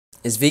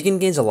Is Vegan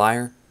Gains a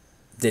liar?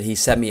 Did he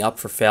set me up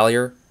for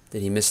failure?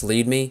 Did he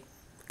mislead me?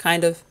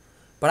 Kind of.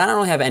 But I don't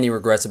really have any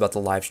regrets about the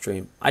live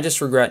stream. I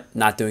just regret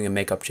not doing a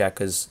makeup check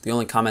because the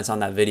only comments on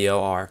that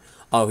video are,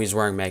 oh, he's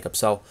wearing makeup.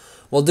 So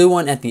we'll do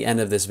one at the end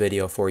of this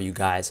video for you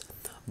guys.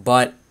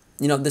 But,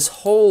 you know, this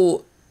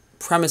whole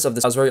premise of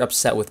this I was very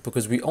upset with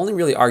because we only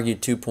really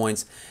argued 2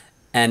 points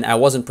and I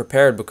wasn't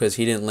prepared because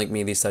he didn't link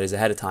me these studies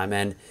ahead of time.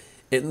 And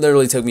it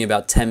literally took me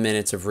about 10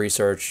 minutes of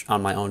research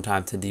on my own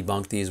time to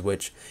debunk these,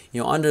 which,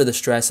 you know, under the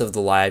stress of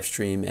the live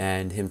stream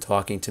and him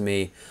talking to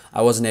me,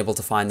 I wasn't able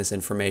to find this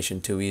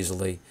information too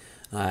easily.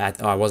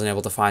 I wasn't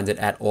able to find it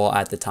at all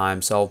at the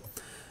time. So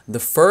the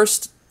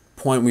first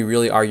point we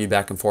really argued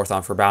back and forth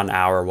on for about an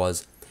hour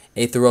was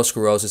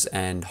atherosclerosis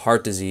and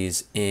heart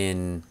disease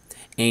in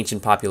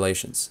ancient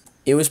populations.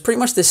 It was pretty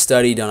much this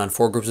study done on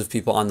 4 groups of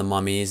people on the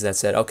mummies that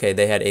said, okay,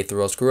 they had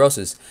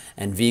atherosclerosis,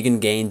 and Vegan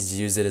Gains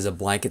used it as a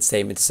blanket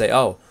statement to say,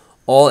 oh,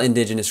 all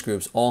indigenous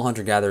groups, all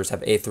hunter-gatherers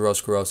have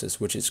atherosclerosis,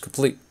 which is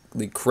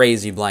completely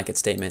crazy blanket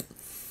statement.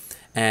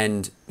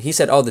 And he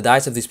said, oh, the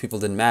diets of these people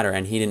didn't matter,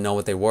 and he didn't know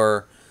what they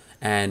were.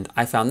 And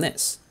I found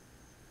this.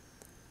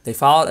 They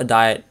followed a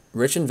diet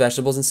rich in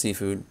vegetables and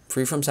seafood,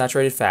 free from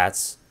saturated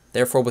fats,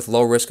 therefore with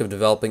low risk of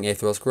developing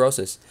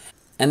atherosclerosis.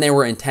 And they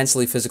were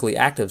intensely physically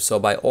active, so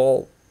by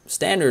all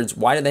standards,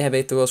 why did they have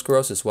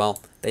atherosclerosis?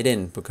 Well, they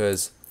didn't,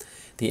 because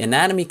the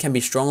anatomy can be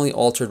strongly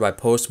altered by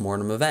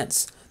post-mortem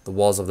events. The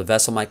walls of the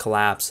vessel might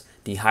collapse,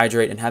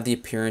 dehydrate, and have the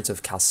appearance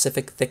of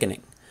calcific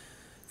thickening.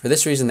 For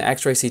this reason, the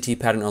X-ray CT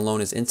pattern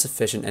alone is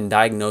insufficient, and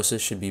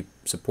diagnosis should be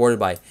supported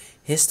by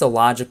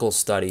histological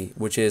study,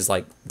 which is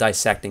like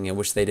dissecting it,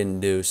 which they didn't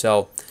do.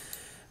 So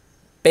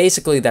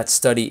basically, that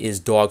study is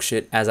dog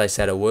shit, as I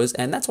said it was,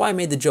 and that's why I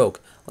made the joke.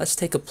 Let's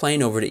take a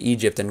plane over to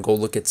Egypt and go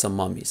look at some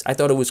mummies. I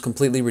thought it was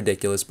completely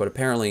ridiculous, but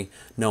apparently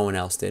no one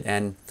else did.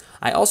 And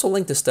I also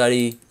linked a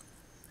study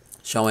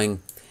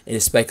showing it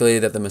is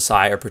speculated that the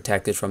Maasai are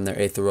protected from their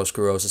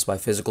atherosclerosis by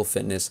physical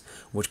fitness,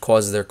 which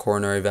causes their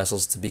coronary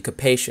vessels to be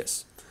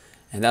capacious.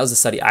 And that was the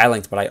study I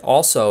linked, but I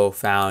also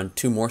found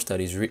 2 more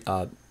studies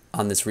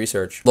on this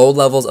research. Low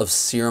levels of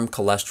serum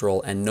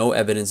cholesterol and no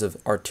evidence of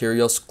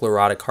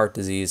arteriosclerotic heart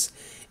disease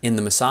in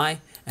the Maasai,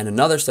 and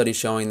another study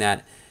showing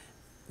that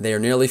they are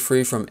nearly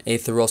free from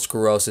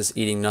atherosclerosis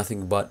eating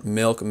nothing but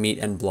milk, meat,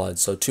 and blood.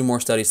 So 2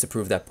 more studies to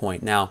prove that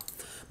point. Now,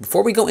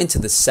 before we go into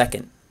the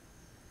second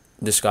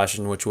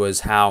discussion, which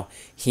was how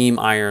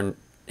Heme-Iron,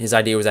 his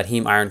idea was that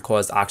Heme-Iron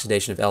caused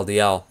oxidation of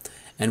LDL,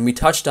 and we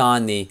touched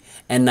on the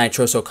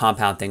N-nitroso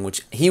compound thing,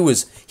 which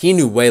he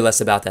knew way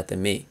less about that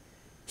than me.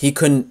 He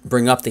couldn't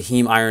bring up the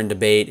Heme-Iron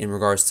debate in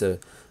regards to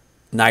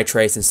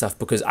nitrates and stuff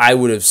because I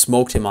would have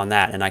smoked him on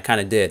that, and I kind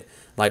of did.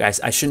 Like,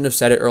 I shouldn't have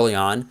said it early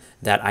on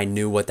that I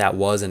knew what that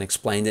was and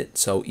explained it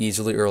so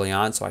easily early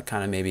on, so I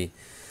kind of maybe,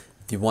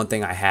 the one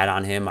thing I had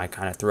on him, I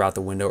kind of threw out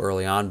the window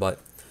early on. But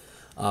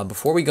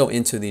before we go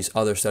into these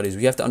other studies,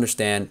 we have to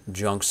understand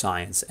junk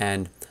science.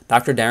 And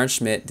Dr. Darren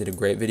Schmidt did a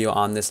great video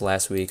on this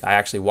last week. I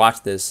actually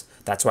watched this.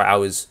 That's why I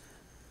was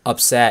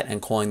upset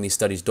and calling these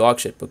studies dog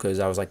shit, because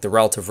I was like, the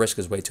relative risk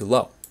is way too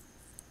low.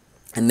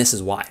 And this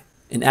is why.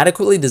 In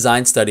adequately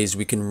designed studies,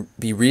 we can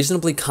be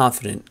reasonably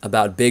confident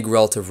about big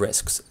relative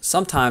risks.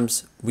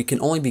 Sometimes we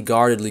can only be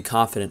guardedly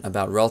confident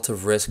about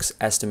relative risks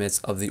estimates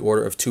of the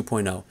order of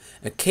 2.0.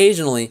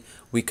 Occasionally,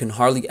 we can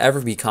hardly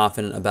ever be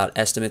confident about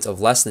estimates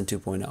of less than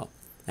 2.0.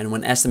 And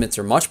when estimates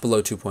are much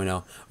below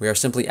 2.0, we are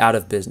simply out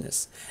of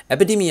business.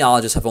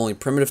 Epidemiologists have only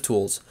primitive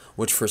tools,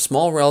 which for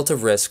small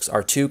relative risks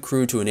are too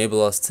crude to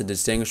enable us to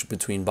distinguish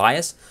between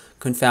bias,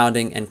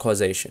 confounding, and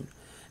causation.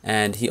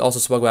 And he also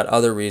spoke about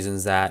other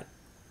reasons that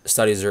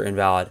studies are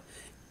invalid.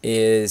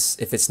 Is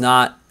if it's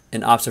not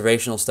an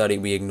observational study,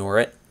 we ignore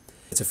it.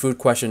 It's a food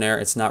questionnaire,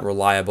 it's not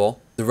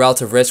reliable. The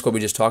relative risk, what we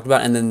just talked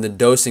about, and then the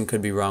dosing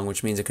could be wrong,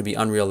 which means it could be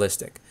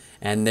unrealistic.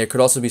 And there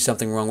could also be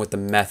something wrong with the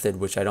method,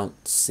 which I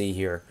don't see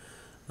here,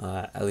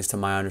 at least to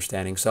my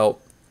understanding. So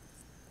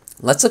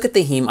let's look at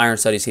the Heme-Iron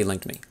studies he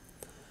linked me.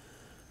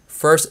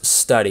 First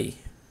study,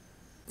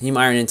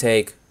 Heme-Iron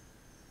intake,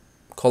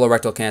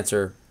 colorectal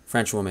cancer,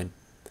 French woman.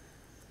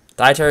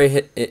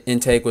 Dietary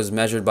intake was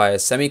measured by a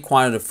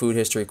semi-quantitative food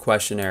history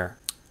questionnaire.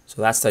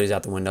 So that study's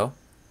out the window.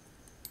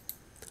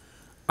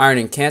 Iron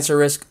and cancer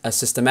risk, a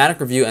systematic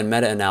review and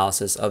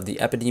meta-analysis of the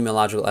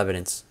epidemiological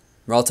evidence.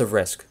 Relative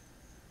risk,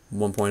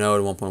 1.0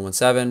 to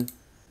 1.17.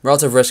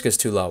 Relative risk is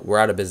too low. We're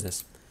out of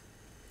business.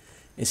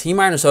 Is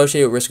Heme-Iron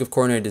associated with risk of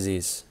coronary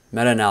disease?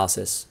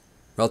 Meta-analysis.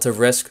 Relative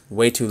risk,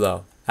 way too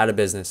low. Out of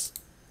business.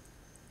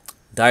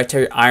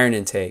 Dietary iron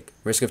intake,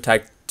 risk of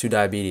type 2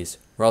 diabetes.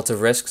 Relative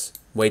risks,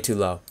 way too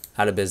low.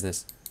 Out of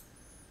business.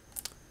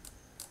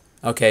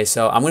 Okay,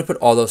 so I'm going to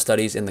put all those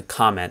studies in the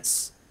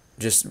comments.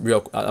 I'm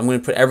going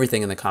to put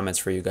everything in the comments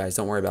for you guys.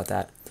 Don't worry about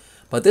that.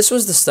 But this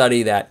was the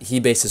study that he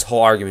based his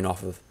whole argument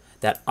off of.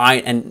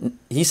 And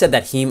he said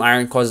that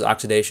Heme-Iron causes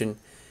oxidation.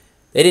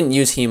 They didn't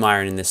use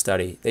Heme-Iron in this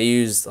study. They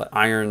used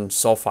iron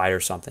sulfide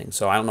or something.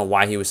 So I don't know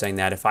why he was saying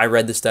that. If I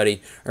read the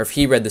study, or if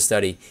he read the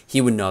study,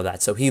 he would know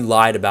that. So he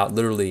lied about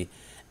literally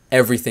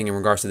everything in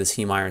regards to this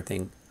Heme-Iron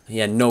thing. He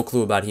had no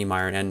clue about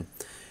Heme-Iron. And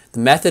the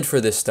method for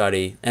this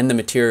study and the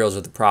materials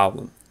are the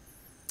problem.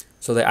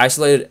 So they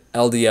isolated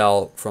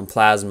LDL from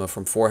plasma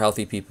from 4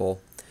 healthy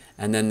people,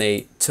 and then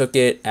they took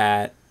it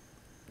at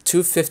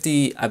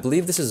 250, I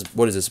believe this is,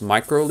 what is this,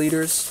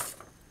 microliters?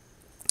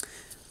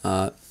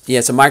 Yeah,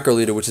 it's a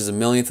microliter, which is a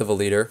millionth of a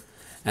liter.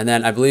 And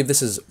then I believe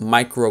this is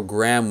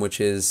microgram,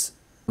 which is,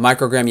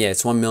 microgram, yeah,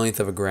 it's 1/1,000,000th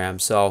of a gram.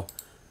 So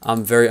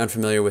I'm very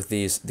unfamiliar with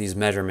these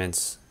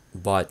measurements.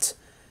 But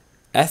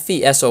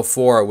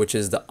FeSO4, which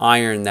is the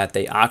iron that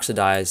they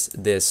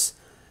oxidized this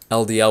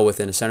LDL with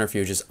in a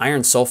centrifuge, is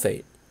iron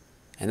sulfate.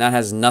 And that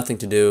has nothing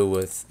to do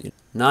with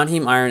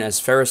non-heme iron, as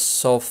ferrous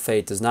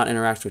sulfate does not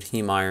interact with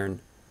heme iron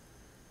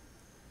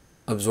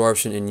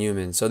absorption in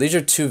humans. So these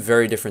are two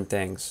very different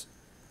things.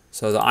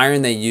 So the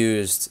iron they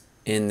used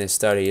in this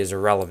study is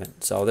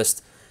irrelevant. So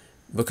this,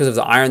 because of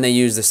the iron they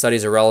used, the study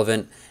is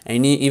irrelevant.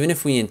 And even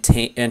if we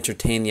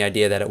entertain the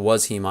idea that it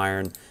was heme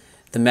iron,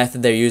 the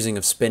method they're using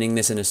of spinning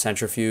this in a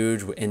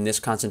centrifuge in this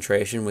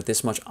concentration with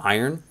this much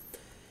iron,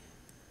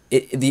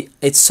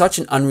 it's such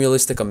an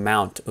unrealistic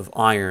amount of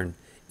iron.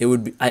 It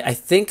would be, I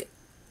think,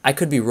 I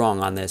could be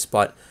wrong on this,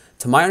 but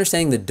to my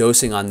understanding, the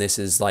dosing on this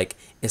is like,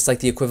 it's like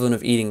the equivalent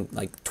of eating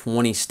like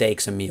 20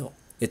 steaks a meal.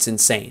 It's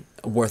insane,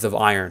 worth of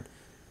iron.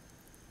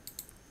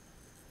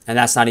 And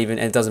that's not even,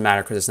 it doesn't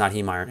matter because it's not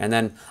heme iron. And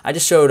then I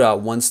just showed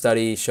one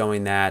study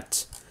showing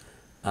that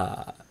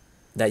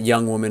that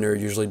young women are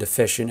usually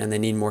deficient and they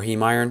need more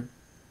heme iron.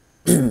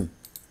 And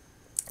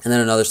then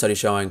another study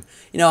showing,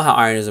 how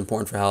iron is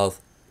important for health,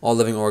 all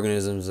living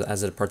organisms,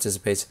 as it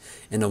participates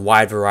in a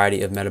wide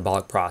variety of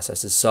metabolic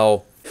processes.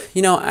 So,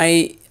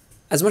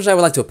 as much as I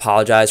would like to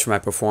apologize for my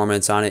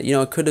performance on it,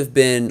 it could have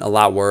been a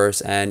lot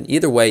worse. And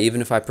either way,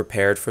 even if I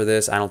prepared for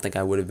this, I don't think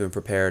I would have been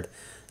prepared.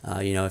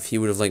 If he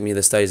would have linked me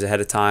the studies ahead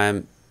of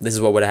time, this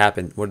is what would have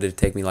happened. What did it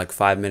take me, like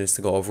 5 minutes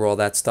to go over all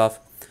that stuff?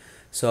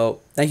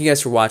 So thank you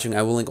guys for watching.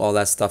 I will link all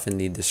that stuff in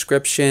the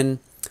description.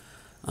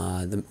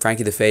 The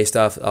Frankie the Face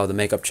stuff, the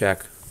makeup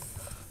check.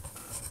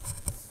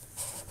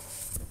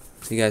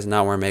 So you guys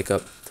not wearing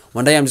makeup.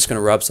 One day I'm just going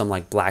to rub some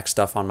like black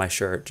stuff on my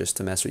shirt just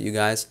to mess with you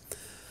guys.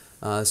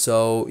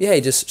 So yeah,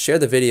 just share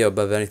the video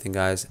above anything,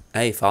 guys.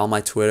 Hey, follow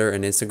my Twitter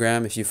and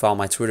Instagram. If you follow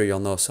my Twitter, you'll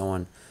know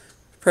someone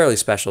fairly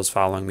special is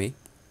following me,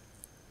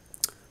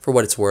 for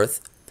what it's worth.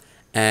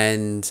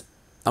 And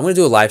I'm going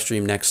to do a live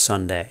stream next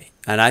Sunday.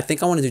 And I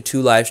think I want to do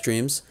 2 live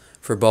streams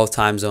for both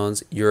time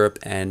zones, Europe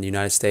and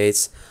United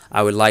States.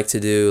 I would like to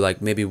do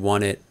like maybe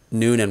one at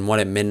noon and one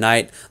at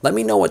midnight. Let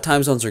me know what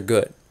time zones are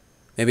good.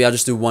 Maybe I'll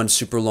just do one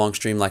super long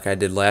stream like I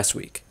did last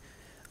week.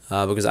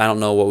 Because I don't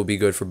know what would be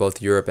good for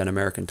both Europe and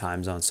American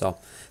time zones. So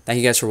thank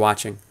you guys for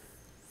watching.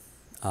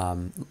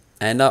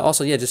 And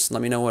also, yeah, just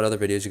let me know what other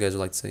videos you guys would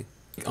like to see.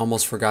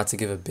 Almost forgot to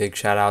give a big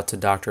shout out to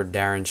Dr.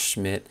 Darren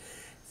Schmidt.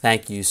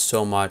 Thank you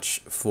so much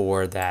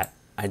for that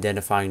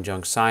identifying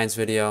junk science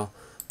video.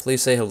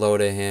 Please say hello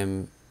to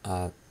him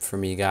for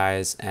me,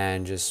 guys,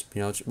 and just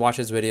watch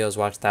his videos.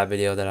 Watch that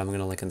video that I'm going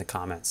to link in the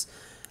comments.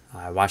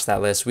 I watched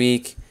that last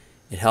week.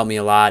 It helped me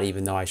a lot,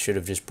 even though I should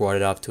have just brought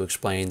it up to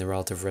explain the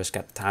relative risk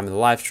at the time of the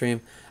live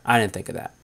stream. I didn't think of that.